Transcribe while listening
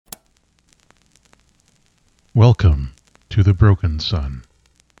Welcome to the Broken Sun.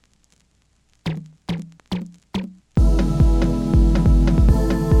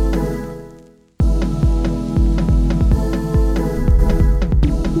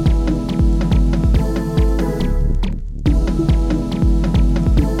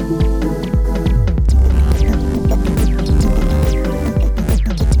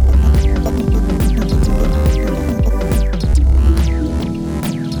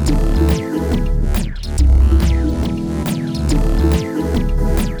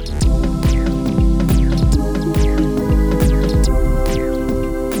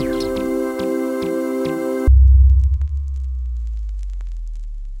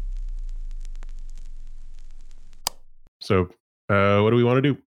 So, what do we want to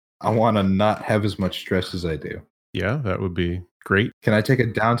do? I want to not have as much stress as I do. Yeah, that would be great. Can I take a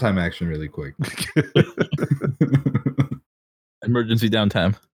downtime action really quick? Emergency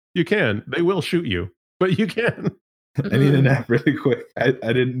downtime. You can. They will shoot you, but you can. I need a nap really quick. I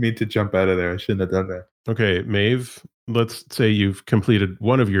didn't mean to jump out of there. I shouldn't have done that. Okay, Maeve, let's say you've completed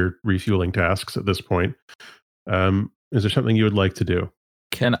one of your refueling tasks at this point. Is there something you would like to do?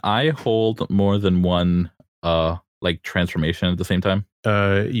 Can I hold more than one transformation at the same time?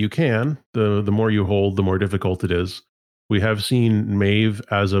 You can. The more you hold, the more difficult it is. We have seen Maeve,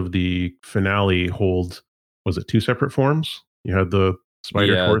 as of the finale, hold, was it 2 separate forms? You had the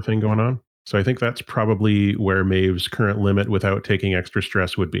spider core thing going on. So I think that's probably where Maeve's current limit without taking extra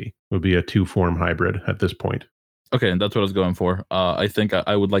stress would be a 2-form hybrid at this point. Okay, and that's what I was going for. I think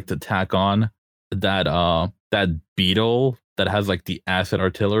I would like to tack on that beetle that has like the acid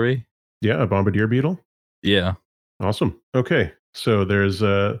artillery. Yeah, a bombardier beetle? Yeah. Awesome. Okay, so there's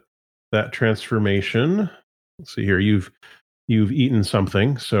that transformation. Let's see here. You've eaten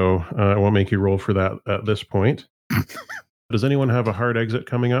something, so I won't make you roll for that at this point. Does anyone have a hard exit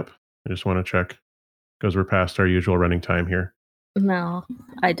coming up? I just want to check because we're past our usual running time here. No,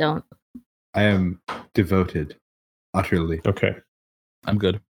 I don't. I am devoted, utterly. Okay. I'm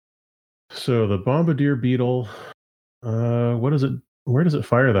good. So the bombardier beetle, what is it? Where does it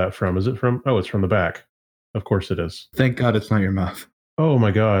fire that from? Is it from? Oh, it's from the back. Of course it is. Thank God it's not your mouth. Oh my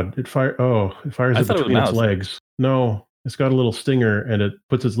God! It fires it between its legs. No, it's got a little stinger, and it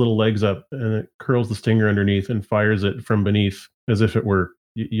puts its little legs up, and it curls the stinger underneath and fires it from beneath, as if it were,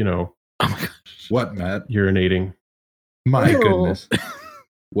 Oh my gosh. What, Matt? Urinating. My goodness.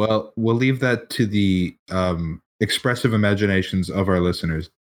 Well, we'll leave that to the expressive imaginations of our listeners.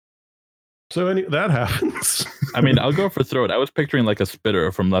 So that happens. I mean, I'll go for throat. I was picturing like a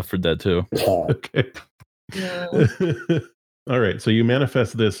spitter from Left 4 Dead 2. Okay. No. All right. So you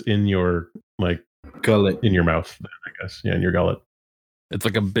manifest this in your gullet, in your mouth, I guess. Yeah, in your gullet. It's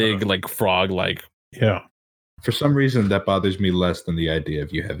like a big frog. Yeah. For some reason, that bothers me less than the idea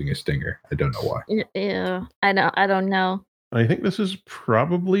of you having a stinger. I don't know why. Yeah, I don't know. I think this is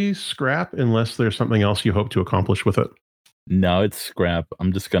probably scrap, unless there's something else you hope to accomplish with it. No, it's scrap.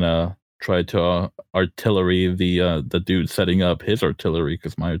 I'm just gonna try to artillery the dude setting up his artillery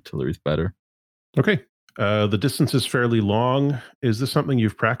because my artillery's better. Okay. The distance is fairly long. Is this something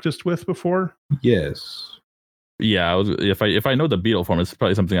you've practiced with before? Yes. Yeah, if I know the beetle form, it's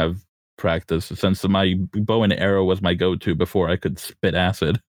probably something I've practiced since my bow and arrow was my go-to before I could spit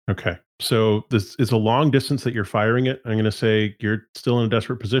acid. Okay. So this is a long distance that you're firing it. I'm going to say you're still in a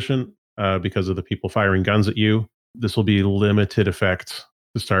desperate position because of the people firing guns at you. This will be limited effect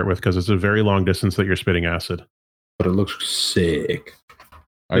to start with because it's a very long distance that you're spitting acid. But it looks sick.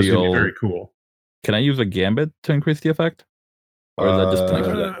 This is very cool. Can I use a gambit to increase the effect? Or is that just an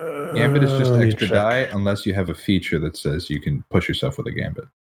extra die? Gambit is just extra die unless you have a feature that says you can push yourself with a gambit.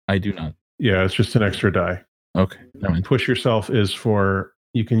 I do not. Yeah, it's just an extra die. Okay. Push yourself is for,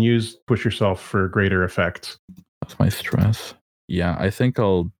 you can use push yourself for greater effects. That's my stress. Yeah, I think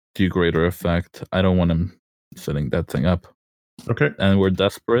I'll do greater effect. I don't want him setting that thing up. Okay. And we're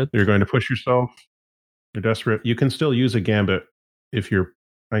desperate. You're going to push yourself. You're desperate. You can still use a gambit if you're,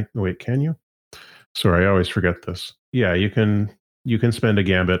 wait, can you? Sorry, I always forget this. Yeah, you can spend a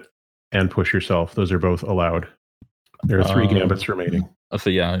gambit and push yourself. Those are both allowed. There are 3 gambits remaining. So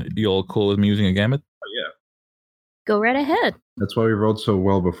yeah, you all cool with me using a gambit? Yeah. Go right ahead. That's why we rolled so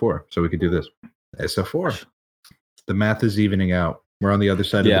well before, so we could do this. SO4. The math is evening out. We're on the other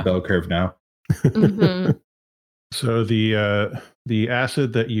side of the bell curve now. Mm-hmm. So the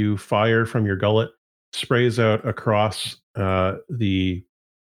acid that you fire from your gullet sprays out across the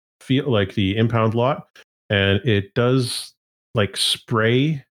impound lot, and it does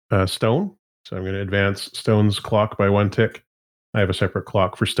spray stone. So I'm going to advance Stone's clock by 1 tick. I have a separate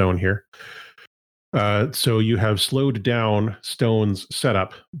clock for Stone here. So you have slowed down Stone's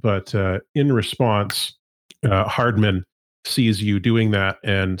setup, but in response, Hardman sees you doing that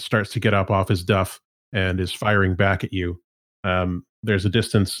and starts to get up off his duff and is firing back at you. There's a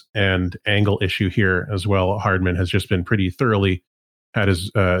distance and angle issue here as well. Hardman has just been pretty thoroughly had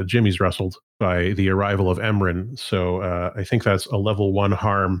his jimmies rustled by the arrival of Emran. So I think that's a level 1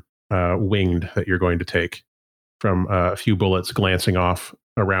 harm winged that you're going to take from a few bullets glancing off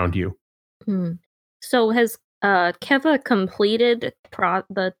around you. So has Keva completed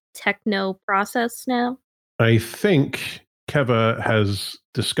the techno process now? I think Keva has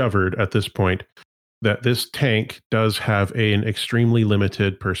discovered at this point that this tank does have an extremely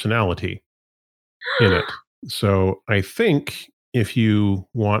limited personality in it. So I think if you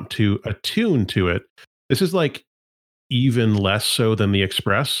want to attune to it, this is like even less so than the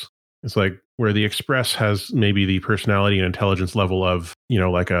Express. It's like where the Express has maybe the personality and intelligence level of,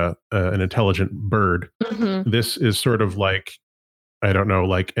 like an intelligent bird. This is sort of like, I don't know,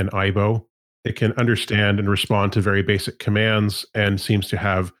 like an Aibo. It can understand and respond to very basic commands and seems to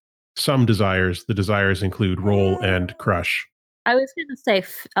have some desires. The desires include roll and crush. I was going to say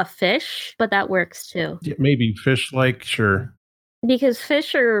a fish, but that works too. Yeah, maybe fish-like, sure. Because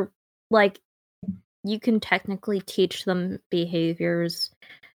fish are like, you can technically teach them behaviors.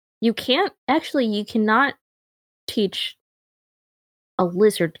 You cannot teach a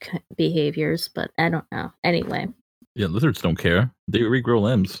lizard behaviors, but I don't know. Anyway. Yeah, lizards don't care. They regrow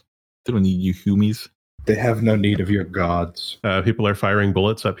limbs. They don't need you humies. They have no need of your gods. People are firing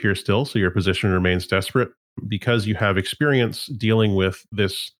bullets up here still, so your position remains desperate. Because you have experience dealing with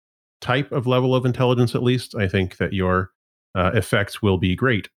this type of level of intelligence, at least, I think that your effects will be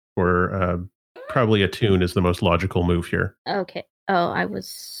great. Or probably attune is the most logical move here. Okay. Oh, am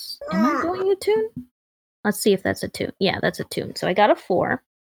I going attune? Let's see if that's attune. Yeah, that's attune. So I got a 4.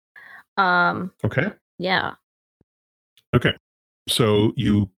 Okay. Yeah. Okay. So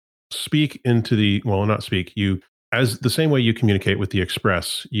you speak into as the same way you communicate with the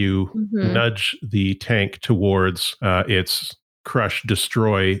Express, you nudge the tank towards its crush,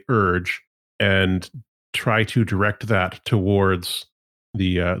 destroy urge and try to direct that towards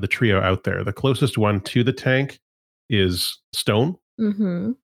the trio out there. The closest one to the tank is Stone.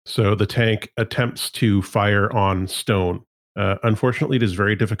 So the tank attempts to fire on Stone. Unfortunately, it is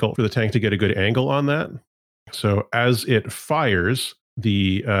very difficult for the tank to get a good angle on that. So as it fires,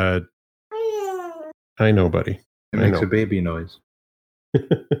 I know, buddy. It makes a baby noise.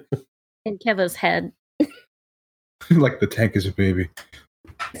 In Keva's head. Like the tank is a baby.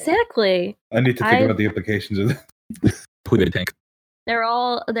 Exactly. I need to think about the implications of that. Baby tank. They're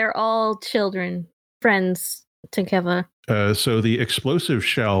all children, friends to Keva. So the explosive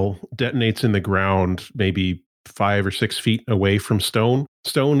shell detonates in the ground, maybe 5 or 6 feet away from Stone.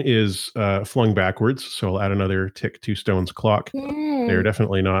 Stone is flung backwards, so I'll add another tick to Stone's clock. He's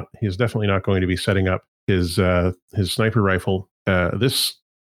definitely not going to be setting up his sniper rifle at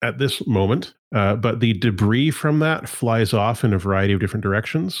this moment. But the debris from that flies off in a variety of different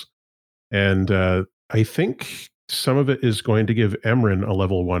directions, and I think some of it is going to give Emran a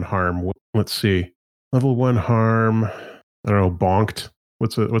level 1 harm. Let's see, level 1 harm. I don't know, bonked.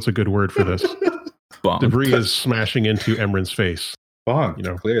 What's a good word for this? Bonked. Debris is smashing into Emran's face.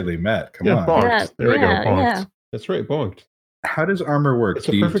 Bonked. Clearly, Matt. Come on. Bonked. Yeah, There we go. Bonked. yeah. That's right, bonked. How does armor work? It's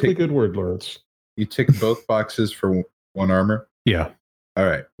a perfectly good word, Lawrence. You tick both boxes for 1 armor? Yeah. All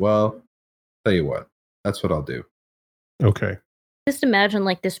right. Well, tell you what. That's what I'll do. Okay. Just imagine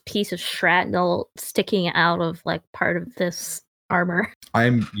like this piece of shrapnel sticking out of like part of this armor.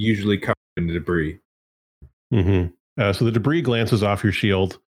 I'm usually covered in debris. So the debris glances off your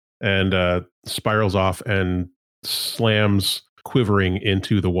shield and spirals off and slams quivering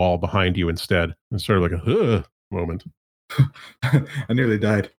into the wall behind you instead. It's sort of like a moment. I nearly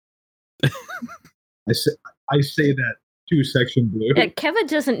died. I say that to Section Blue. Yeah, Keva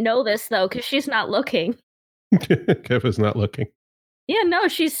doesn't know this though because she's not looking. Keva's not looking. Yeah, no,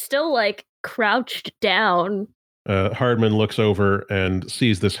 she's still like crouched down. Hardman looks over and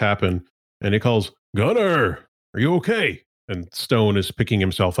sees this happen, and he calls, "Gunner, are you okay?" And Stone is picking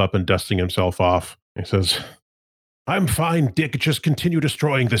himself up and dusting himself off. He says, "I'm fine, Dick. Just continue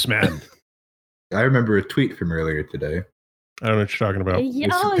destroying this man." I remember a tweet from earlier today. I don't know what you're talking about. Oh, yeah.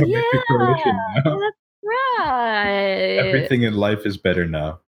 That's right. Everything in life is better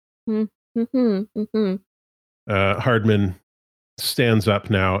now. Hardman stands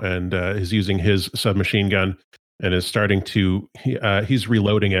up now and is using his submachine gun and is starting to, he's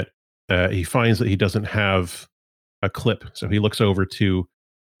reloading it. He finds that he doesn't have a clip. So he looks over to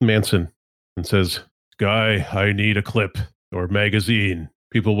Manson and says, "Guy, I need a clip or magazine.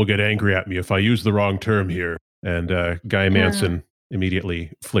 People will get angry at me if I use the wrong term here." And Guy Manson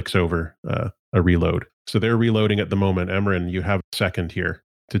immediately flicks over a reload. So they're reloading at the moment. Emran, you have a second here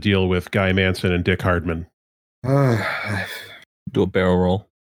to deal with Guy Manson and Dick Hardman. Do a barrel roll.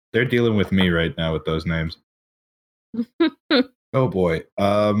 They're dealing with me right now with those names. Oh boy.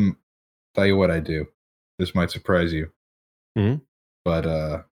 Tell you what I do. This might surprise you. Mm-hmm.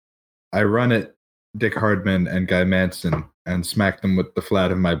 But I run at Dick Hardman and Guy Manson and smack them with the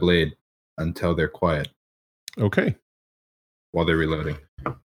flat of my blade until they're quiet. Okay. While they're reloading.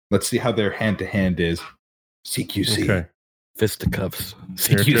 Let's see how their hand-to-hand is. CQC. Okay. Fisticuffs.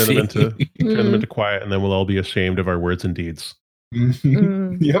 Here, turn them into quiet, and then we'll all be ashamed of our words and deeds.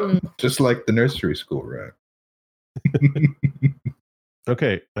 Yep. Just like the nursery school rat.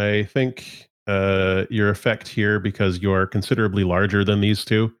 Okay. I think your effect here, because you're considerably larger than these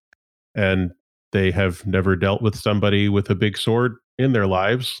two, and they have never dealt with somebody with a big sword in their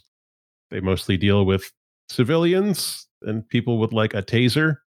lives. They mostly deal with civilians and people with like a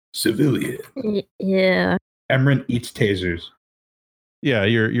taser. Civilian. Yeah. Emran eats tasers. Yeah,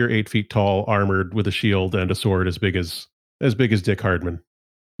 you're 8 feet tall, armored with a shield and a sword as big as Dick Hardman.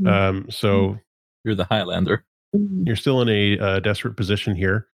 So you're the Highlander. You're still in a desperate position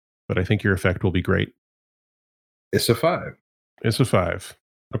here, but I think your effect will be great. It's a 5. It's a 5.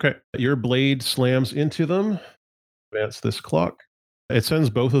 Okay. Your blade slams into them. Advance this clock. It sends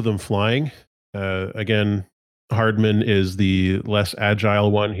both of them flying. Again, Hardman is the less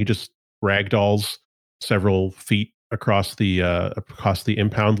agile one. He just ragdolls several feet across the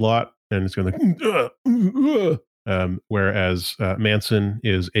impound lot, and it's going like. Whereas Manson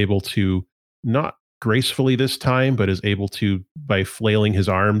is able to, not gracefully this time, but is able to, by flailing his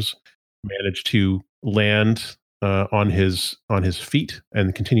arms, manage to land on his feet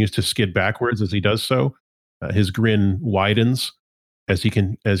and continues to skid backwards as he does so. His grin widens as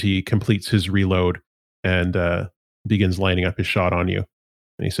he completes his reload and begins lining up his shot on you.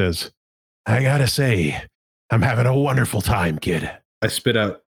 And he says, "I gotta say, I'm having a wonderful time, kid." I spit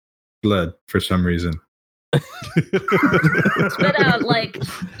out blood for some reason. Spit out like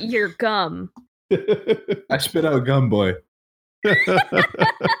your gum. I spit out gum boy. Gum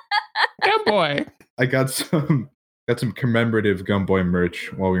boy. I got some commemorative gum boy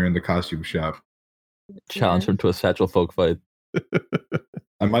merch while we were in the costume shop. Challenge him to a satchel folk fight.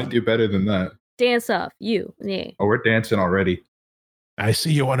 I might do better than that. Dance off, you. Yeah. Oh, we're dancing already. I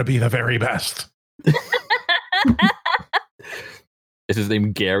see you want to be the very best. Is his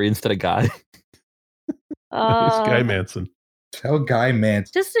name Gary instead of Guy? It's Guy Manson. Tell Guy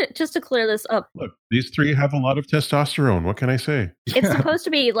Manson. Just to clear this up. Look, these three have a lot of testosterone. What can I say? It's supposed to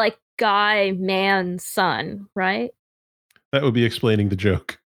be like Guy Man's son, right? That would be explaining the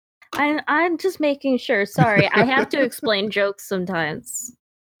joke. I'm just making sure. Sorry, I have to explain jokes sometimes.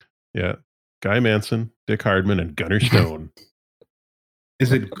 Yeah. Guy Manson, Dick Hardman, and Gunner Stone.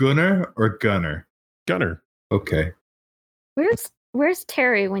 Is it Gunner or Gunner? Gunner. Okay. Where's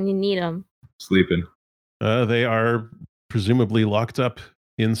Terry when you need him? Sleeping. They are presumably locked up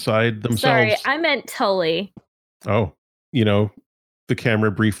inside themselves. Sorry, I meant Tully. Oh, the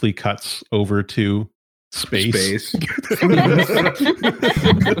camera briefly cuts over to space.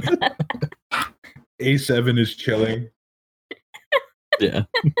 A7 is chilling. Yeah.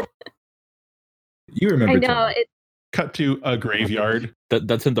 You remember. I know. Cut to a graveyard.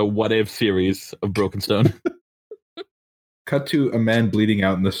 That's in the What If series of Broken Stone. Cut to a man bleeding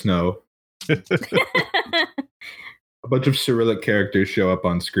out in the snow. A bunch of Cyrillic characters show up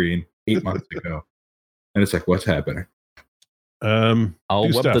on screen 8 months ago. And it's like, what's happening? I'll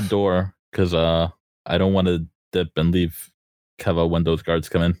whip the door because I don't want to dip and leave Keva when those guards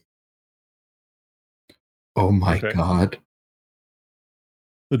come in. Oh my God.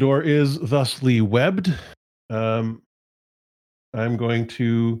 The door is thusly webbed. I'm going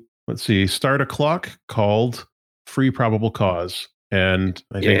to, start a clock called Free Probable Cause. And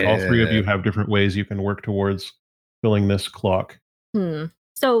I think all three of you have different ways you can work towards filling this clock.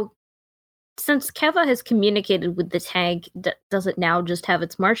 So, since Keva has communicated with the tank, does it now just have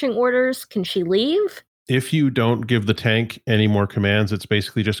its marching orders? Can she leave? If you don't give the tank any more commands, it's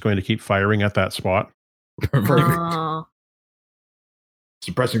basically just going to keep firing at that spot. Perfect.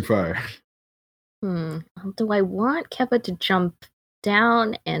 Suppressing fire. Do I want Keva to jump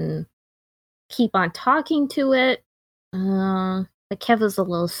down and keep on talking to it? But Keva's a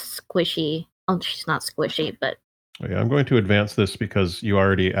little squishy. Oh, she's not squishy, but... Yeah, I'm going to advance this because you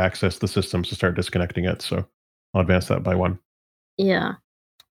already accessed the systems to start disconnecting it, so I'll advance that by 1. Yeah.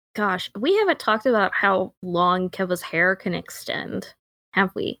 Gosh, we haven't talked about how long Keva's hair can extend,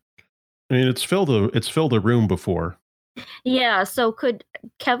 have we? I mean, it's filled a room before. Yeah, so could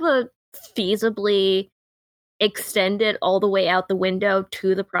Keva feasibly extend it all the way out the window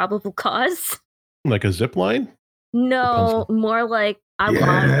to the probable cause. Like a zip line? No, more like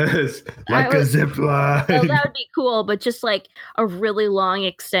Yes, like a zip line. Well, that would be cool, but just like a really long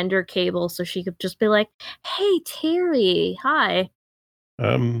extender cable, so she could just be like, "Hey, Terry, hi."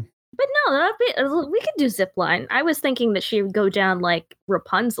 But no, we could do zip line. I was thinking that she would go down like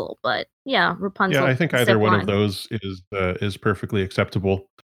Rapunzel, but yeah, Rapunzel. Yeah, I think either one of those is perfectly acceptable.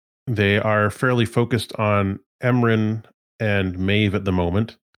 They are fairly focused on Emran and Maeve at the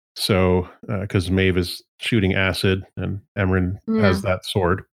moment. So, because Maeve is shooting acid and Emran has that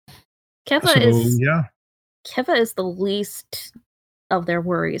sword. Keva is the least of their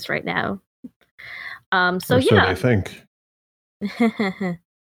worries right now. So they think.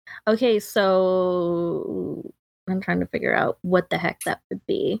 Okay, so I'm trying to figure out what the heck that would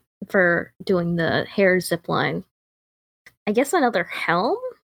be for doing the hair zip line. I guess another helm?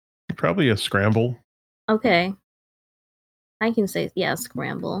 Probably a scramble. Okay. I can say, yeah,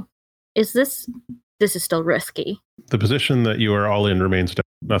 scramble. This is still risky. The position that you are all in remains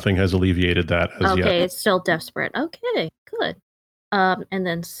nothing has alleviated that as yet. Okay, it's still desperate. Okay, good. And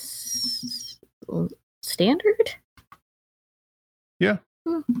then standard? Yeah.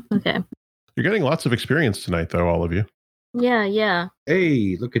 Okay. You're getting lots of experience tonight, though, all of you. Yeah.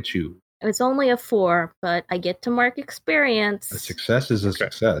 Hey, look at you. It's only a 4, but I get to mark experience. A success is a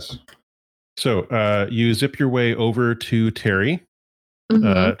success. So you zip your way over to Terry,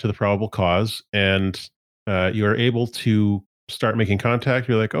 to the probable cause, and you are able to start making contact.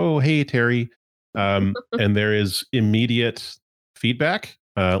 You're like, "Oh, hey, Terry," and there is immediate feedback,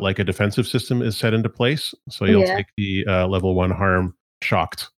 like a defensive system is set into place. So you'll take the level 1 harm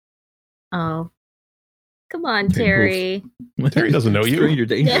shocked. Oh, come on, Terry. Terry doesn't know you. Stranger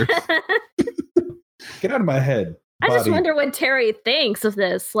danger. Get out of my head. I just wonder what Terry thinks of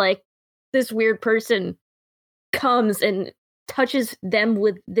this. Like, this weird person comes and touches them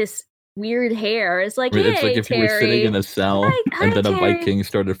with this weird hair. It's like, hey, it's like if Terry. you were sitting in a cell and then a Viking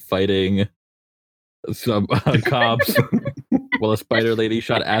started fighting some cops while a spider lady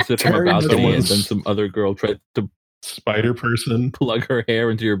shot acid from a balcony and then some other girl tried to spider person plug her hair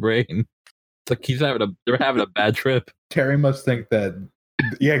into your brain. It's like they're having a bad trip. Terry must think that.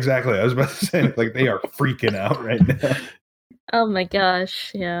 Yeah, exactly. I was about to say, like, they are freaking out right now. Oh my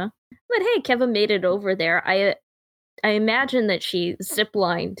gosh, yeah. But hey, Keva made it over there. I imagine that she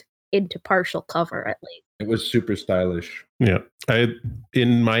ziplined into partial cover at least. It was super stylish. Yeah,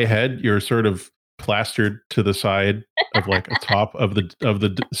 in my head, you're sort of plastered to the side of like a top of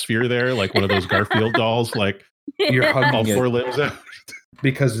the sphere there, like one of those Garfield dolls. Like you're hugging all 4 limbs out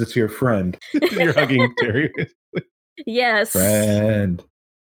because it's your friend. You're hugging Terry. Yes.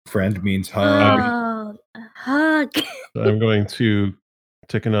 Friend means hug. Oh, hug. So I'm going to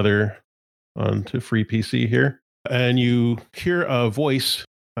take another onto free PC here. And you hear a voice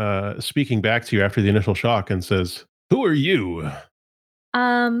speaking back to you after the initial shock and says, "Who are you?"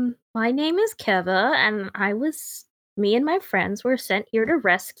 My name is Keva, and me and my friends were sent here to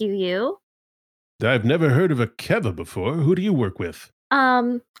rescue you. I've never heard of a Keva before. Who do you work with?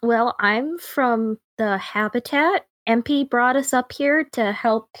 Well, I'm from the Habitat. MP brought us up here to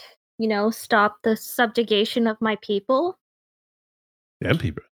help, stop the subjugation of my people.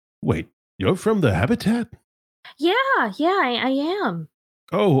 MP? Wait, you're from the Habitat? Yeah, I am.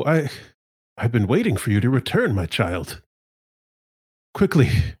 Oh, I've been waiting for you to return, my child. Quickly,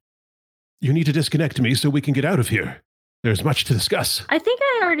 you need to disconnect me so we can get out of here. There's much to discuss. I think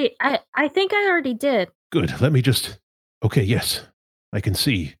I already did. Good, let me just... Okay, yes, I can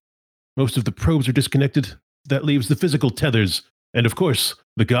see. Most of the probes are disconnected. That leaves the physical tethers, and of course,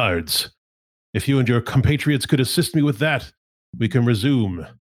 the guards. If you and your compatriots could assist me with that, we can resume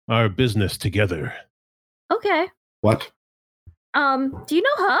our business together. Okay. What? Do you know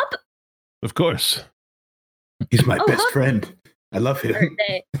Hub? Of course. He's my best friend. I love him.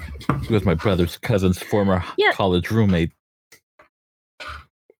 He was my brother's cousin's former college roommate. I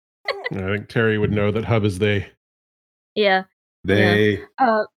think Terry would know that Hub is they. Yeah. They.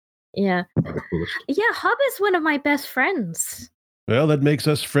 Yeah. Yeah, Hub is one of my best friends. Well, that makes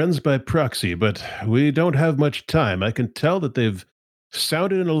us friends by proxy, but we don't have much time. I can tell that they've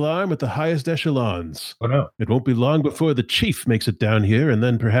sounded an alarm at the highest echelons. Oh, no. It won't be long before the chief makes it down here, and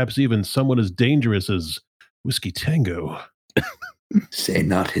then perhaps even someone as dangerous as Whiskey Tango. Say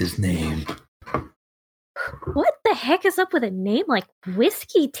not his name. What the heck is up with a name like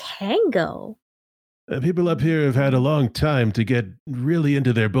Whiskey Tango? People up here have had a long time to get really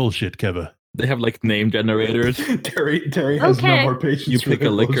into their bullshit, Keva. They have like name generators. Terry has no more patience. You pick a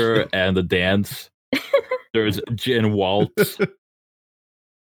liquor and a dance. There's gin waltz.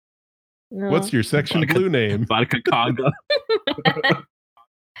 No. What's your section blue name? Vodka Congo.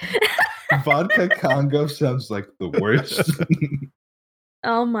 Vodka Congo sounds like the worst.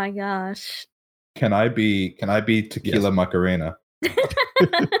 Oh my gosh. Can I be Tequila Macarena?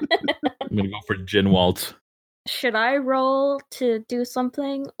 I'm gonna go for Gin Waltz. Should I roll to do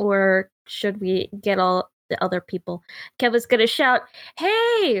something, or should we get all the other people? Kevin's gonna shout,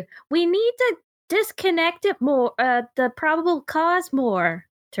 "Hey, we need to disconnect it more, the probable cause more,"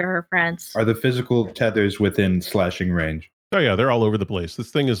 to her friends. Are the physical tethers within slashing range? Oh yeah, they're all over the place.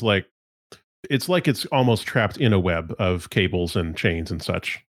 This thing is like it's almost trapped in a web of cables and chains and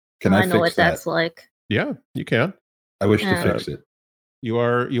such. Can I know fix what that? that's like. Yeah, you can. I wish to fix it. You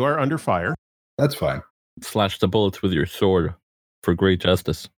are under fire. That's fine. Slash the bullets with your sword for great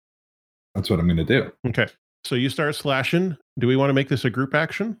justice. That's what I'm going to do. Okay. So you start slashing. Do we want to make this a group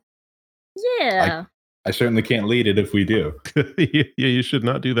action? Yeah. I certainly can't lead it if we do. Yeah, you should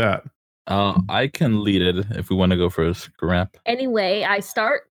not do that. I can lead it if we want to go for a scrap. Anyway, I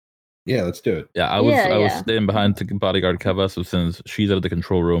start. Yeah, let's do it. Yeah, I was staying behind to bodyguard Keva, so since she's out of the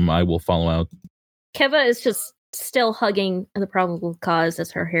control room, I will follow out. Keva is just still hugging the probable cause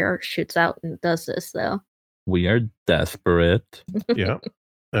as her hair shoots out and does this, though. We are desperate. Yeah.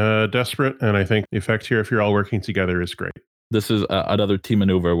 Desperate, and I think the effect here, if you're all working together, is great. This is another team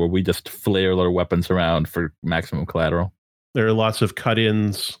maneuver where we just flail our weapons around for maximum collateral. There are lots of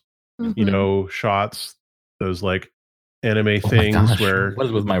cut-ins, shots, those like anime things where what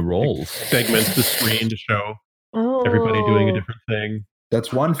is with my rolls? Segments the screen to show everybody doing a different thing.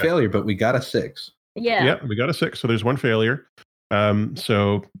 That's one failure, but we got a 6. Yeah, we got a 6, so there's one failure. I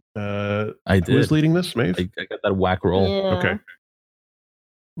did. Who's leading this, Maeve? I got that whack roll. Yeah.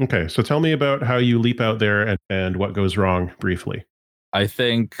 Okay, so tell me about how you leap out there and what goes wrong briefly. I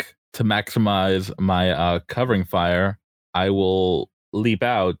think to maximize my covering fire, I will leap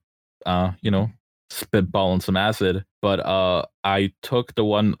out, spitballing some acid. But I took the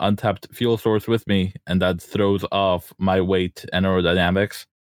one untapped fuel source with me, and that throws off my weight and aerodynamics.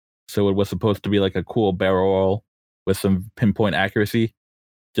 So it was supposed to be like a cool barrel roll with some pinpoint accuracy.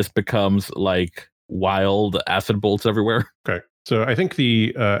 Just becomes like wild acid bolts everywhere. Okay. So I think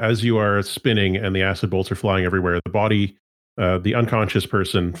as you are spinning and the acid bolts are flying everywhere, the body, the unconscious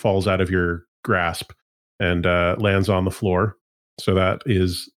person falls out of your grasp and lands on the floor. So that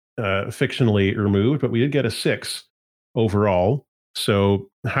is fictionally removed, but we did get a 6 overall. So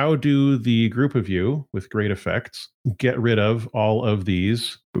how do the group of you, with great effects, get rid of all of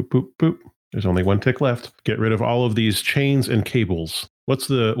these? Boop, boop, boop. There's only one tick left. Get rid of all of these chains and cables. What's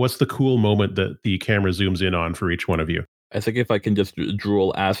the cool moment that the camera zooms in on for each one of you? I think if I can just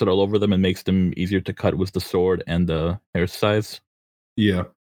drool acid all over them, it makes them easier to cut with the sword and the hair size. Yeah.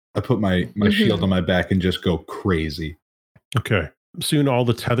 I put my shield on my back and just go crazy. Okay. Soon all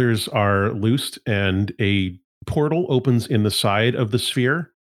the tethers are loosed and a portal opens in the side of the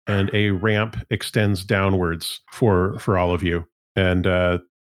sphere and a ramp extends downwards for all of you. And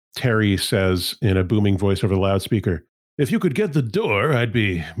Terry says in a booming voice over the loudspeaker, "If you could get the door, I'd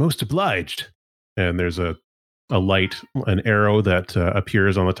be most obliged." And there's a light, an arrow that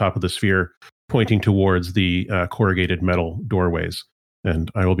appears on the top of the sphere pointing towards the corrugated metal doorways.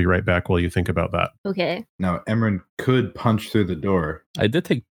 And I will be right back while you think about that. Okay. Now, Emran could punch through the door. I did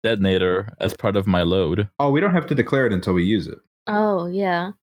take detonator as part of my load. Oh, we don't have to declare it until we use it. Oh,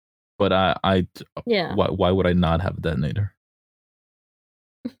 yeah. But why would I not have a detonator?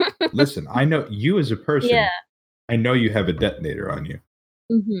 Listen, I know you as a person. Yeah. I know you have a detonator on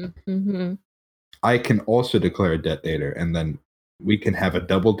you. I can also declare a detonator, and then we can have a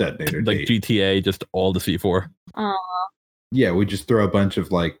double detonator. Like date. GTA, just all the C4. Yeah, we just throw a bunch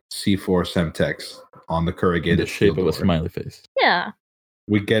of like C4 Semtex on the corrugated the shape of a smiley face. Yeah.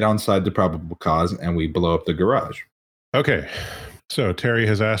 We get inside the probable cause and we blow up the garage. Okay. So Terry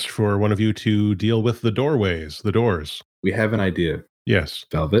has asked for one of you to deal with the doorways, the doors. We have an idea. Yes.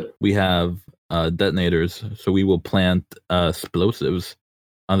 Velvet? We have detonators, so we will plant explosives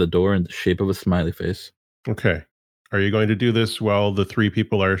on the door in the shape of a smiley face. Okay. Are you going to do this while the 3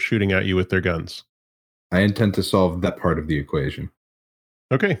 people are shooting at you with their guns? I intend to solve that part of the equation.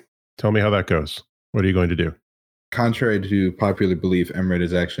 Okay. Tell me how that goes. What are you going to do? Contrary to popular belief, Emret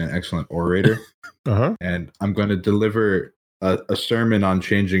is actually an excellent orator. And I'm going to deliver a sermon on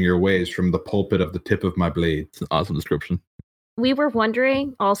changing your ways from the pulpit of the tip of my blade. It's an awesome description. We were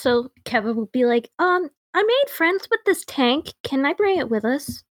wondering, also, Kevin would be like, I made friends with this tank. Can I bring it with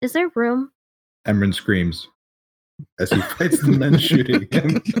us? Is there room? Emran screams as he fights the men shooting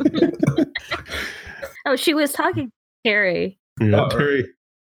him. Oh, she was talking to Terry. Yeah, Terry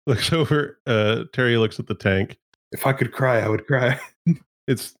looks over. Terry looks at the tank. If I could cry, I would cry.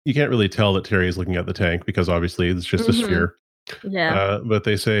 you can't really tell that Terry is looking at the tank because obviously it's just a sphere. Yeah. But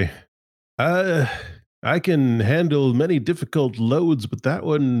they say, I can handle many difficult loads, but that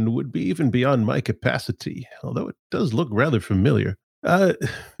one would be even beyond my capacity, although it does look rather familiar.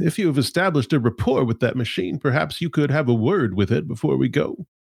 If you have established a rapport with that machine, perhaps you could have a word with it before we go.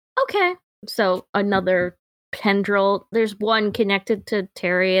 Okay. So another tendril. There's one connected to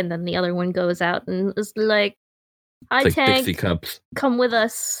Terry, and then the other one goes out and is like, "Hi, It's like tank. Dixie cups. Come with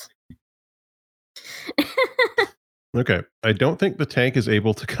us." Okay. I don't think the tank is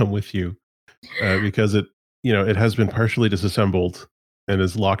able to come with you because it has been partially disassembled and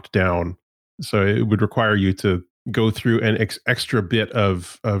is locked down. So it would require you to go through an extra bit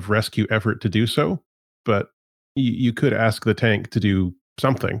of rescue effort to do so. But you could ask the tank to do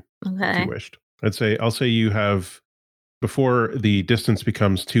something if you wished. I'll say you have, before the distance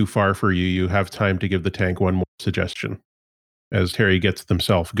becomes too far for you, you have time to give the tank one more suggestion as Terry gets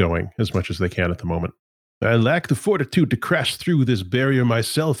themselves going as much as they can at the moment. I lack the fortitude to crash through this barrier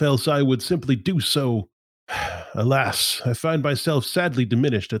myself, else I would simply do so. Alas, I find myself sadly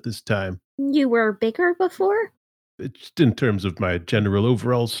diminished at this time. You were bigger before? Just in terms of my general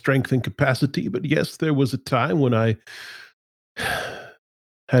overall strength and capacity, but yes, there was a time when I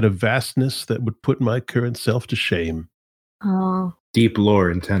had a vastness that would put my current self to shame. Oh. Deep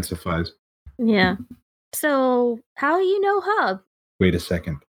lore intensifies. Yeah. So, how do you know Hub? Wait a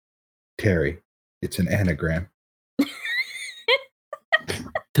second. Terry, it's an anagram.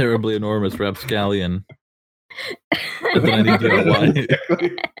 Terribly enormous rapscallion. But then I need to know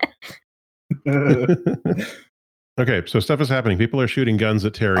why. Okay, so stuff is happening. People are shooting guns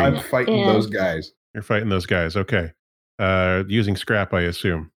at Terry. I'm fighting those guys. You're fighting those guys. Okay. Using scrap, I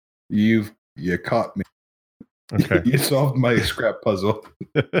assume. You caught me. Okay. You solved my scrap puzzle.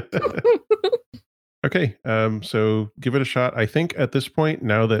 Okay. So give it a shot. I think at this point,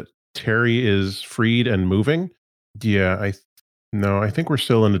 now that Terry is freed and moving, I think we're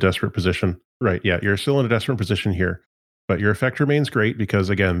still in a desperate position. Right. Yeah, you're still in a desperate position here. But your effect remains great because,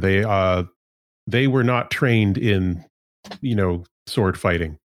 again, they were not trained in, sword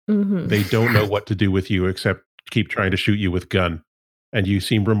fighting. Mm-hmm. They don't know what to do with you except keep trying to shoot you with gun. And you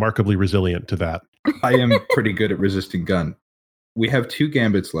seem remarkably resilient to that. I am pretty good at resisting gun. We have 2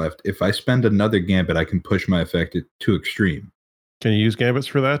 gambits left. If I spend another gambit, I can push my effect to extreme. Can you use gambits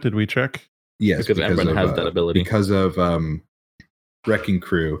for that? Did we check? Yes, because Emran has that ability. Because of Wrecking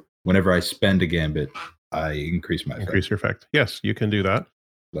Crew, whenever I spend a gambit, I increase my effect. Increase your effect. Yes, you can do that.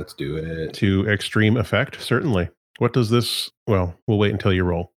 Let's do it. To extreme effect, certainly. What does this... Well, we'll wait until you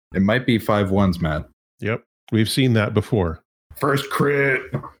roll. It might be 5 1s, Matt. Yep. We've seen that before. First crit.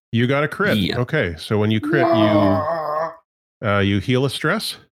 You got a crit. Yeah. Okay, so when you crit, you heal a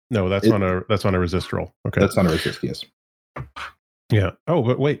stress? No, that's on a resist roll. Okay. That's on a resist, yes. Yeah. Oh,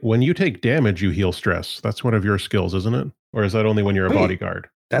 but wait, when you take damage, you heal stress. That's one of your skills, isn't it? Or is that only when you're a bodyguard?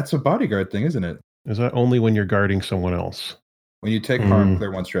 That's a bodyguard thing, isn't it? Is that only when you're guarding someone else? When you take harm,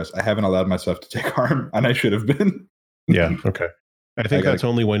 clear 1 stress. I haven't allowed myself to take harm, and I should have been. Yeah, okay. I think that's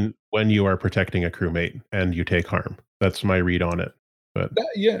only when you are protecting a crewmate and you take harm. That's my read on it. But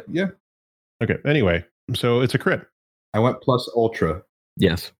yeah. Okay, anyway, so it's a crit. I went plus ultra.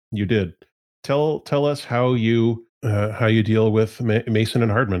 Yes. You did. Tell us how you deal with Mason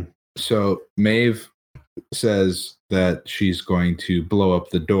and Hardman. So Maeve says that she's going to blow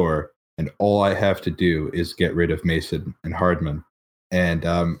up the door, and all I have to do is get rid of Mason and Hardman. And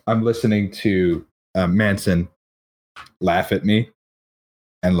I'm listening to Manson laugh at me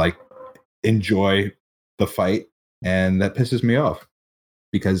and enjoy the fight, and that pisses me off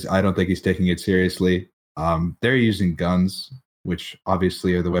because I don't think he's taking it seriously. They're using guns, which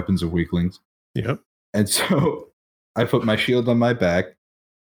obviously are the weapons of weaklings. Yep. And so I put my shield on my back.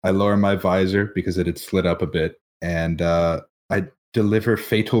 I lower my visor because it had slid up a bit, and I deliver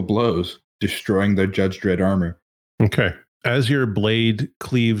fatal blows, destroying their Judge Dredd armor. Okay. As your blade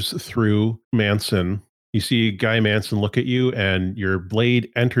cleaves through Manson, you see Guy Manson look at you, and your blade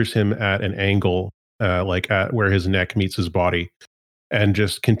enters him at an angle, at where his neck meets his body, and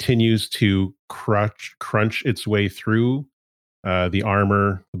just continues to crunch its way through the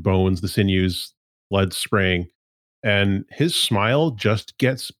armor, the bones, the sinews, blood spraying. And his smile just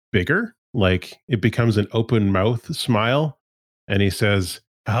gets bigger. It becomes an open mouth smile. And he says,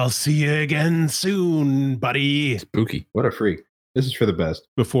 "I'll see you again soon, buddy." Spooky. What a freak. This is for the best.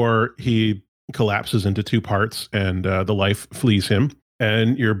 Before he collapses into 2 parts and the life flees him.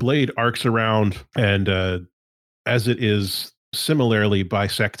 And your blade arcs around, and as it is similarly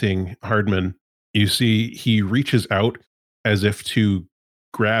bisecting Hardman, you see he reaches out as if to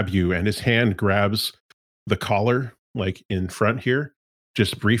grab you, and his hand grabs the collar in front here,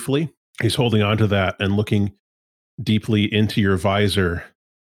 just briefly. He's holding on to that and looking deeply into your visor.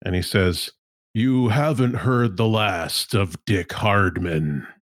 And he says, "You haven't heard the last of Dick Hardman,"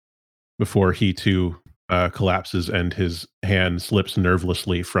 before he too collapses and his hand slips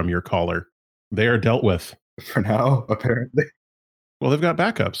nervelessly from your collar. They are dealt with. For now, apparently. Well, they've got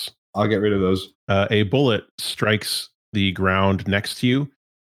backups. I'll get rid of those. A bullet strikes the ground next to you,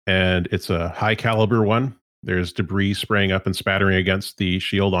 and it's a high caliber one. There's debris spraying up and spattering against the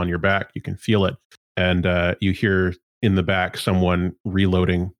shield on your back. You can feel it. And you hear in the back someone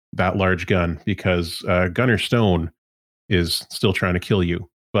reloading that large gun because Gunner Stone is still trying to kill you.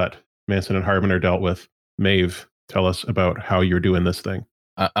 But Manson and Hardman are dealt with. Maeve, tell us about how you're doing this thing.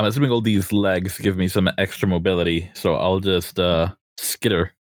 I'm assuming all these legs give me some extra mobility, so I'll just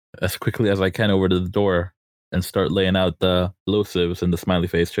skitter as quickly as I can over to the door and start laying out the explosives in the smiley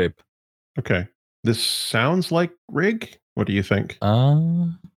face shape. Okay. This sounds like rig. What do you think?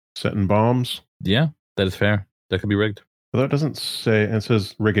 Setting bombs? Yeah, that is fair. That could be rigged. Well, that doesn't say. It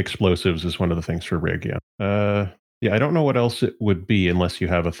says rig explosives is one of the things for rig. Yeah. Yeah. I don't know what else it would be unless you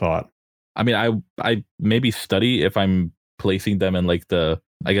have a thought. I mean, I maybe study if I'm placing them in like the,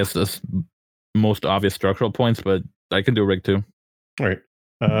 I guess, the most obvious structural points, but I can do rig too. All right.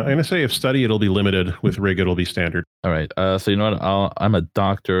 I'm going to say if study, it'll be limited. With rig, it'll be standard. All right. So you know what? I'm a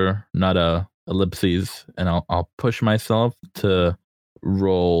doctor, not a ellipses, and I'll push myself to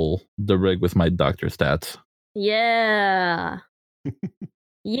roll the rig with my doctor stats. Yeah.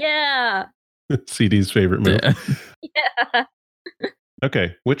 Yeah. CD's favorite move. Yeah.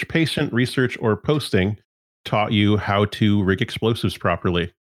 Okay. Which patient, research, or posting taught you how to rig explosives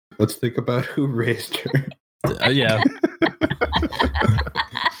properly? Let's think about who raised her. Yeah.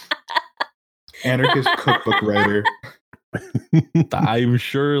 Anarchist cookbook writer. I'm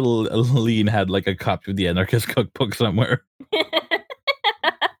sure Lean had like a copy of the Anarchist cookbook somewhere.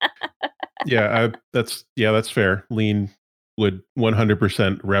 That's fair. Lean would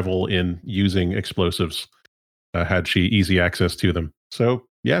 100% revel in using explosives had she easy access to them. So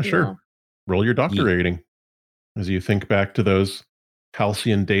yeah, sure. Yeah. Roll your doctor rating as you think back to those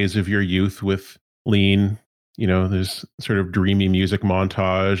halcyon days of your youth with Lean. You know, there's sort of dreamy music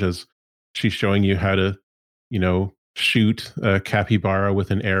montage as she's showing you how to, shoot a capybara with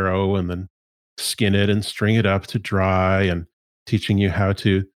an arrow and then skin it and string it up to dry, and teaching you how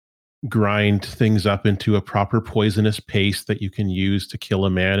to grind things up into a proper poisonous paste that you can use to kill a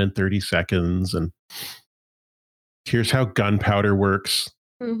man in 30 seconds. And here's how gunpowder works.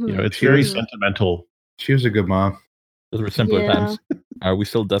 Mhm. It's very sentimental. She was a good mom. Those were simpler times. Are we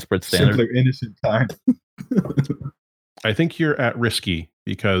still desperate standard? Simpler, innocent times. I think you're at risky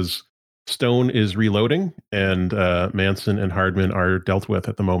because Stone is reloading and Manson and Hardman are dealt with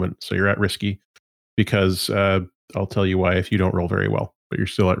at the moment. So you're at risky because I'll tell you why if you don't roll very well, but you're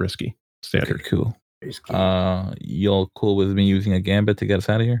still at risky. Standard. Okay, cool. Y'all cool with me using a gambit to get us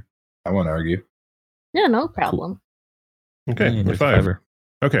out of here? I won't argue. Yeah, no problem. Okay, Yeah, with five.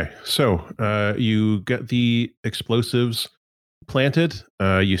 Okay, so you get the explosives planted.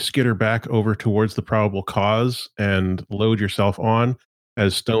 You skitter back over towards the probable cause and load yourself on.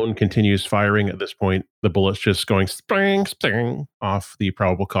 As Stone continues firing, at this point, the bullet's just going spring, spring off the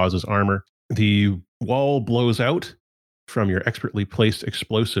probable cause's armor. The wall blows out from your expertly placed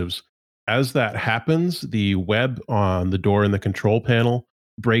explosives. As that happens, the web on the door in the control panel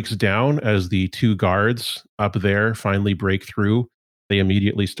breaks down as the two guards up there finally break through. They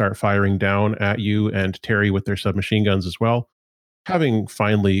immediately start firing down at you and Terry with their submachine guns as well, having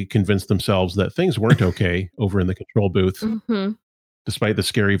finally convinced themselves that things weren't okay over in the control booth. Mm-hmm. Despite the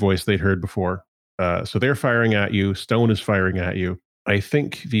scary voice they'd heard before. So they're firing at you. Stone is firing at you. I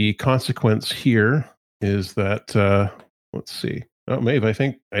think the consequence here is that, let's see. Oh, Maeve, I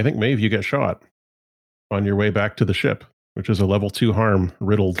think Maeve, you get shot on your way back to the ship, which is a level 2 harm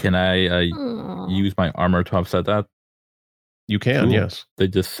riddled. Can I use my armor to offset that? You can, Cool. yes. They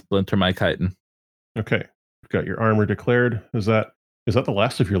just splinter my chitin. Okay. You've got your armor declared. Is that the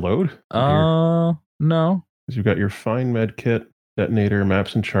last of your load? No. You've got your fine med kit, detonator,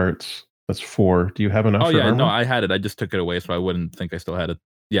 maps and charts. That's 4. Do you have enough Oh for yeah, armor? no, I had it. I just took it away so I wouldn't think I still had it.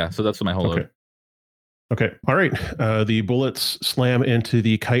 Yeah, so that's my whole load. Okay. All right. The bullets slam into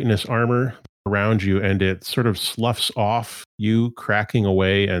the chitinous armor around you, and it sort of sloughs off you, cracking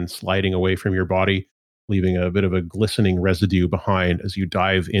away and sliding away from your body, leaving a bit of a glistening residue behind as you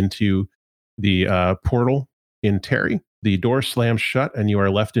dive into the portal in Terry. The door slams shut, and you are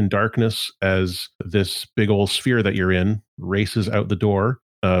left in darkness as this big old sphere that you're in races out the door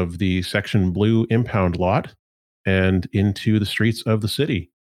of the Section Blue impound lot and into the streets of the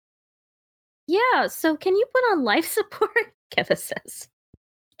city. Yeah, so can you put on life support? Keva says.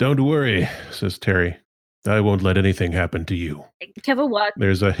 Don't worry, says Terry. I won't let anything happen to you. Keva walks.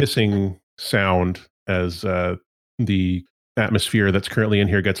 There's a hissing sound as the atmosphere that's currently in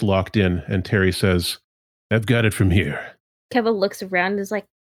here gets locked in, and Terry says, I've got it from here. Keva looks around and is like,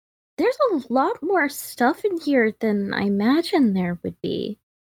 there's a lot more stuff in here than I imagined there would be.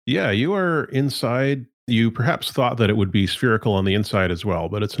 Yeah, you are inside. You perhaps thought that it would be spherical on the inside as well,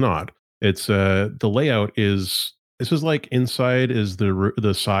 but it's not. It's the layout is, this is like inside is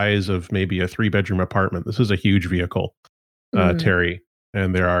the size of maybe a 3-bedroom apartment. This is a huge vehicle, Terry,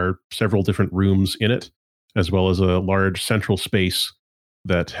 and there are several different rooms in it, as well as a large central space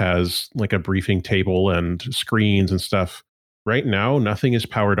that has like a briefing table and screens and stuff. Right now, nothing is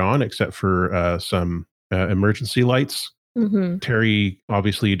powered on except for some emergency lights. Mm-hmm. Terry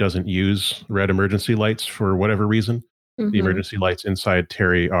obviously doesn't use red emergency lights for whatever reason. Mm-hmm. The emergency lights inside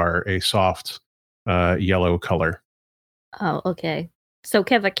Terry are a soft yellow color. Oh, okay. So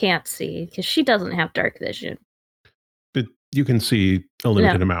Keva can't see because she doesn't have dark vision. But you can see a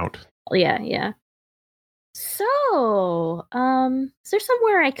limited amount. Yeah. So, is there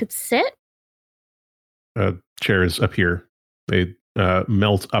somewhere I could sit? Chairs appear. They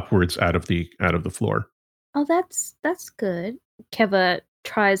melt upwards out of the floor. Oh, that's good. Keva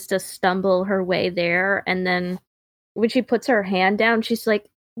tries to stumble her way there, and then when she puts her hand down, she's like,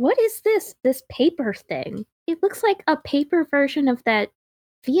 what is this paper thing? It looks like a paper version of that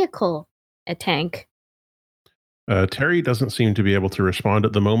vehicle, a tank. Terry doesn't seem to be able to respond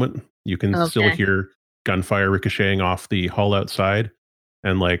at the moment. You can still hear gunfire ricocheting off the hall outside.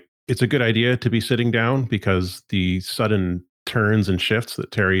 And like, it's a good idea to be sitting down because the sudden turns and shifts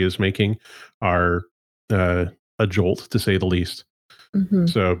that Terry is making are a jolt, to say the least. Mm-hmm.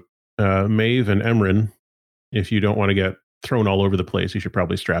 So Maeve and Emran, if you don't want to get thrown all over the place, you should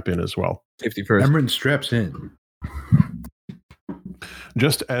probably strap in as well. Safety first. Emran straps in.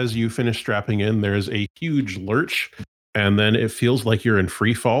 Just as you finish strapping in, there's a huge lurch, and then it feels like you're in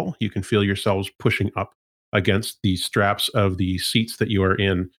free fall. You can feel yourselves pushing up against the straps of the seats that you are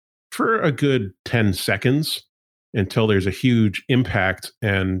in for a good 10 seconds until there's a huge impact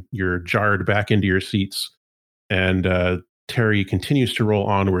and you're jarred back into your seats. And Terry continues to roll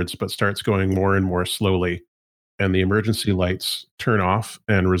onwards, but starts going more and more slowly. And the emergency lights turn off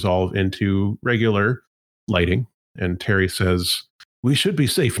and resolve into regular lighting. And Terry says, we should be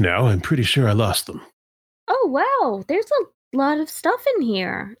safe now. I'm pretty sure I lost them. Oh, wow. There's a lot of stuff in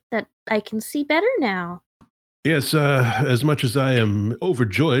here that I can see better now. Yes, as much as I am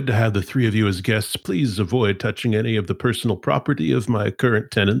overjoyed to have the three of you as guests, please avoid touching any of the personal property of my current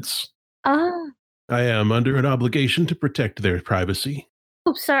tenants. I am under an obligation to protect their privacy.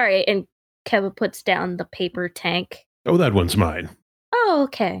 Oh, sorry. And Keva puts down the paper tank. Oh, that one's mine. Oh,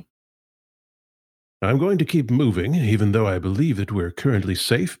 okay. I'm going to keep moving, even though I believe that we're currently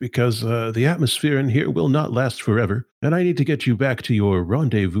safe, because the atmosphere in here will not last forever, and I need to get you back to your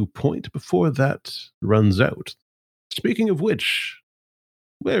rendezvous point before that runs out. Speaking of which,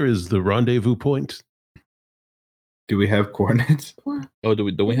 where is the rendezvous point? Do we have coordinates? Oh, do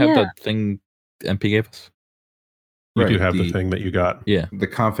we have that thing MP gave us? You do have the thing that you got. Yeah. The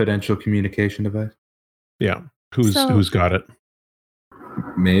confidential communication device? Yeah. Who's got it?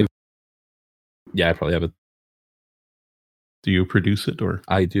 Maeve. Yeah, I probably have it. Do you produce it or?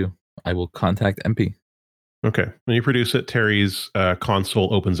 I do. I will contact MP. Okay. When you produce it, Terry's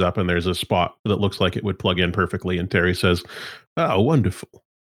console opens up and there's a spot that looks like it would plug in perfectly. And Terry says, wonderful.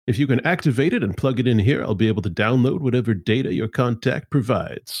 If you can activate it and plug it in here, I'll be able to download whatever data your contact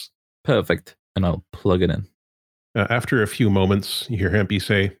provides. Perfect. And I'll plug it in. After a few moments, you hear MP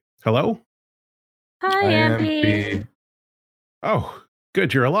say, hello? Hi, MP. Oh,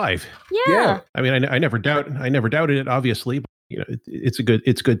 good, you're alive. Yeah. I mean, I never doubted it, obviously. But, you know, it's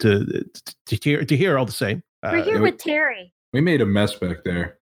good to hear all the same. We're here with Terry. We made a mess back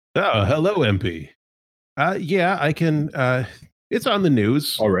there. Oh, hello, MP. Yeah, I can. It's on the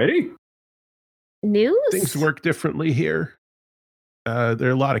news already. News? Things work differently here. There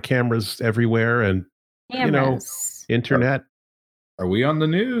are a lot of cameras everywhere, and internet. Are we on the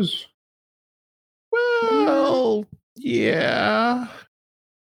news? Well, yeah.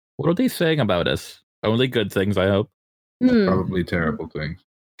 What are they saying about us? Only good things, I hope. Probably terrible things.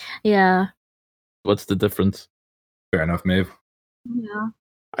 Yeah. What's the difference? Fair enough, Maeve. Yeah.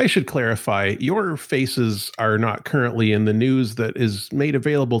 I should clarify, your faces are not currently in the news that is made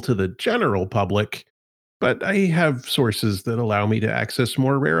available to the general public, but I have sources that allow me to access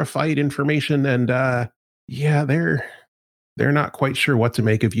more rarefied information, and they're not quite sure what to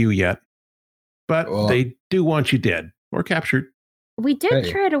make of you yet. But they do want you dead or captured. We did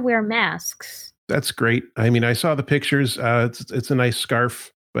try to wear masks. That's great. I mean, I saw the pictures. It's a nice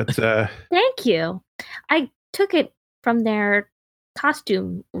scarf. But Thank you. I took it from their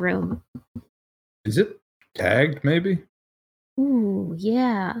costume room. Is it tagged, maybe? Ooh,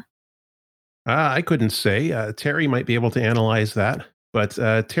 yeah. I couldn't say. Terry might be able to analyze that. But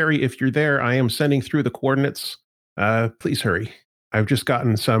Terry, if you're there, I am sending through the coordinates. Please hurry. I've just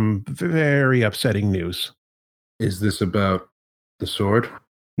gotten some very upsetting news. Is this about the sword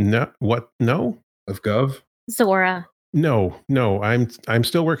No, what? No, of Gov? Zora. no. I'm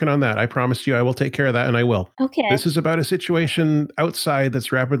still working on that. I promised you I will take care of that, and I will. Okay. This is about a situation outside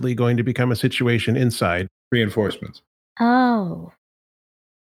that's rapidly going to become a situation inside. Reinforcements. Oh.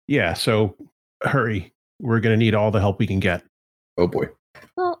 Yeah, so hurry. We're going to need all the help we can get. Oh boy.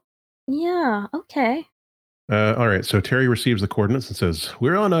 Well, yeah, okay. All right, so Terry receives the coordinates and says,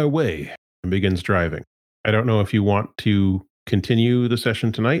 "We're on our way," and begins driving. I don't know if you want to continue the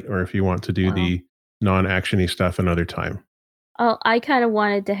session tonight or if you want to do the non-actiony stuff another time. Oh, I kind of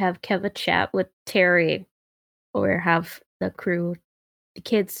wanted to have Keva chat with Terry, or have the crew, the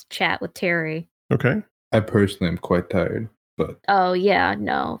kids chat with Terry. Okay. I personally am quite tired, but Oh, yeah,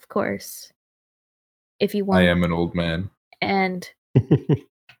 no, of course. If you want. I am an old man. And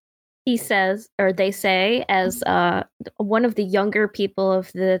he says, or they say, as one of the younger people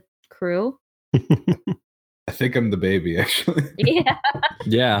of the crew. I think I'm the baby, actually. Yeah.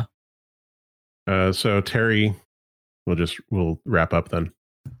 Yeah. So Terry, we'll wrap up then.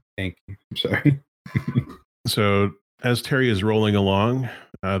 Thank you. I'm sorry. So as Terry is rolling along,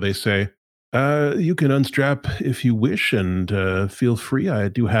 they say, "You can unstrap if you wish, and feel free. I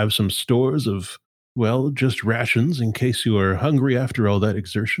do have some stores of, well, just rations in case you are hungry after all that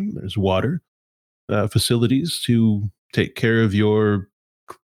exertion. There's water, facilities to take care of your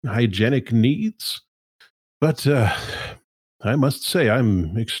hygienic needs. But I must say,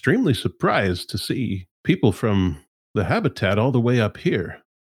 I'm extremely surprised to see people from the habitat all the way up here."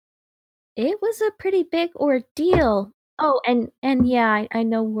 It was a pretty big ordeal. Oh, and yeah, I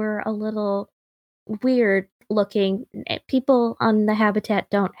know we're a little weird looking. People on the habitat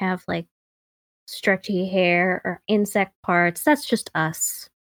don't have like stretchy hair or insect parts. That's just us.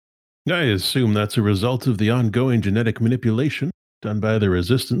 I assume that's a result of the ongoing genetic manipulation done by the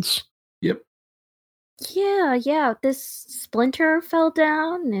resistance. Yep. Yeah, this splinter fell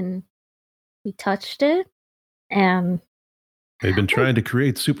down and we touched it, and They've been trying to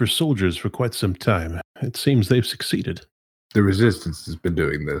create super soldiers for quite some time. It seems they've succeeded. The resistance has been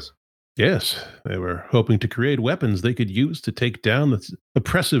doing this. Yes, they were hoping to create weapons they could use to take down the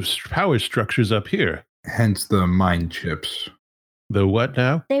oppressive power structures up here. Hence the mind chips. The what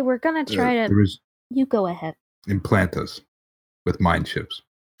now? they were gonna try There to. was You go ahead. implant us with mind chips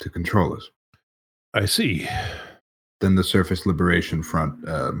to control us. I see. Then the Surface Liberation Front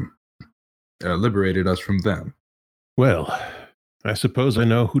liberated us from them. Well, I suppose I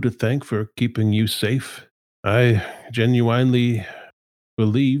know who to thank for keeping you safe. I genuinely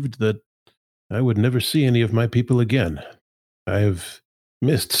believed that I would never see any of my people again. I've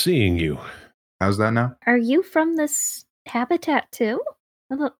missed seeing you. How's that now? Are you from this habitat too?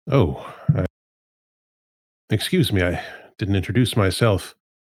 Oh, excuse me, I didn't introduce myself.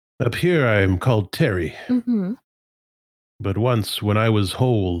 Up here I am called Terry, Mm-hmm. but once when I was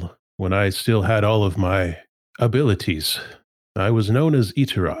whole, when I still had all of my abilities, I was known as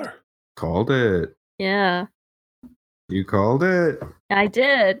Iterar. Called it. Yeah, You called it. I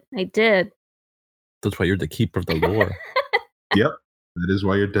did. That's why you're the keeper of the lore. Yep. That is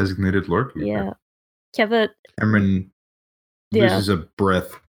why you're designated lore keeper. Yeah. Keva. Cameron Yeah. loses a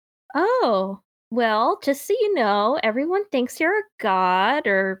breath. Oh, well, just so you know, everyone thinks you're a god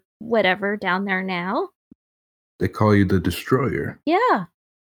or whatever down there now. They call you the Destroyer. Yeah.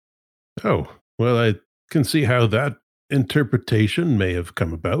 Oh, well, I can see how that interpretation may have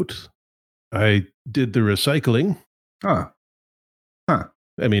come about. I did the recycling. Huh.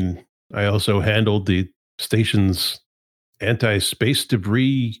 I mean, I also handled the station's anti-space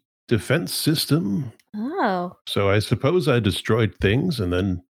debris defense system. Oh. So I suppose I destroyed things and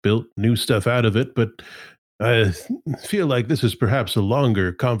then built new stuff out of it, but I feel like this is perhaps a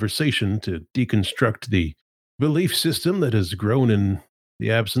longer conversation to deconstruct the belief system that has grown in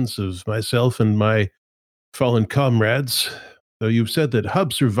the absence of myself and my fallen comrades. Though you've said that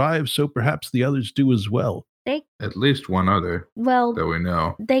Hub survives, so perhaps the others do as well. At least one other Well, that we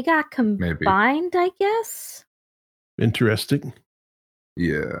know. they got combined, I guess. Interesting.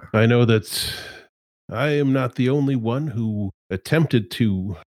 Yeah. I know that I am not the only one who attempted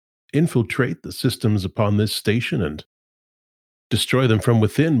to infiltrate the systems upon this station and destroy them from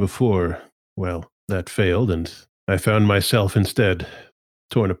within before, well, that failed, and I found myself instead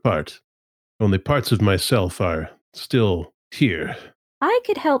torn apart. Only parts of myself are still here. I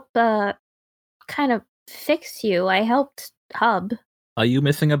could help kind of fix you. I helped Hub. Are you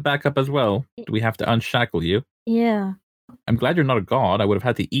missing a backup as well? Do we have to unshackle you? Yeah. I'm glad you're not a god. I would have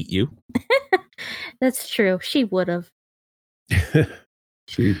had to eat you. That's true. She would have.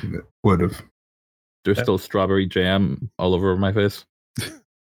 She would have. There's still strawberry jam all over my face.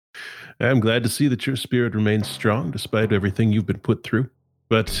 I'm glad to see that your spirit remains strong despite everything you've been put through.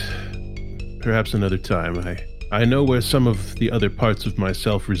 But perhaps another time. I know where some of the other parts of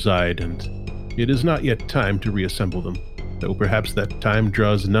myself reside, and it is not yet time to reassemble them, though perhaps that time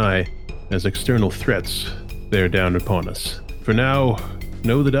draws nigh as external threats bear down upon us. For now,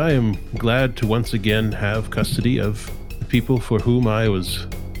 know that I am glad to once again have custody of the people for whom I was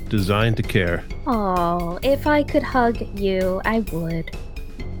designed to care. Oh, if I could hug you, I would.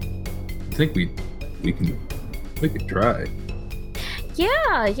 I think we could try.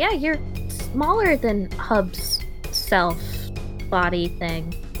 Yeah, you're smaller than Hub's self body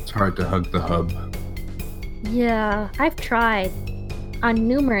thing. It's hard to hug the hub. Yeah, I've tried on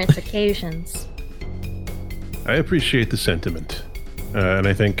numerous occasions. I appreciate the sentiment, and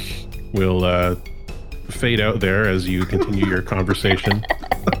I think we'll fade out there as you continue your conversation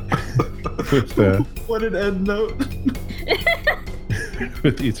with What an end note.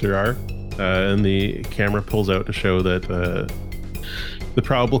 with Iterar, and the camera pulls out to show that the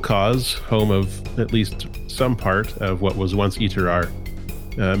probable cause, home of at least some part of what was once Iterar,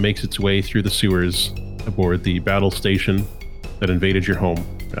 makes its way through the sewers aboard the battle station that invaded your home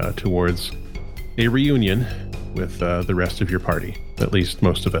towards a reunion with the rest of your party, at least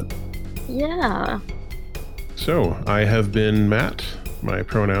most of it. Yeah. So, I have been Matt. My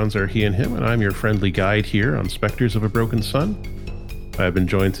pronouns are he and him, and I'm your friendly guide here on Spectres of a Broken Sun. I've been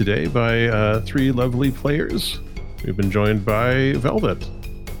joined today by 3 lovely players. We've been joined by Velvet.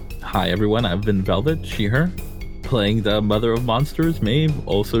 Hi everyone, I've been Velvet, she, her. Playing the Mother of Monsters, Maeve,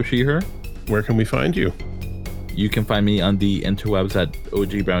 also she, her. Where can we find you? You can find me on the interwebs at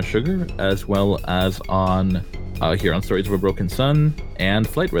OG Brown Sugar, as well as on here on Stories of a Broken Sun and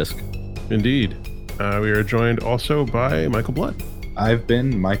Flight Risk. Indeed. We are joined also by Michael Blood. I've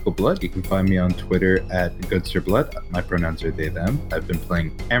been Michael Blood. You can find me on Twitter at GoodSirBlood. My pronouns are they, them. I've been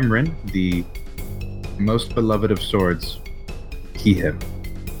playing Emran, the most beloved of swords. He, him.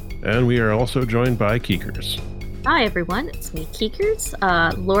 And we are also joined by Keekers. Hi everyone, it's me, Keekers,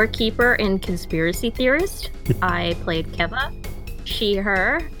 lore keeper and conspiracy theorist. I played Keva, she,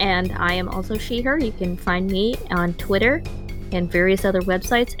 her, and I am also she, her. You can find me on Twitter and various other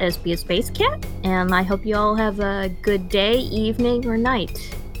websites as Be a Space Cat. And I hope you all have a good day, evening, or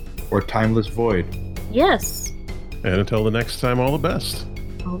night. Or Timeless Void. Yes. And until the next time, all the best.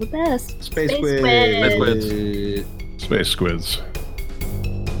 All the best. Space Space Squid. Squid. Space Squid. Space Squids.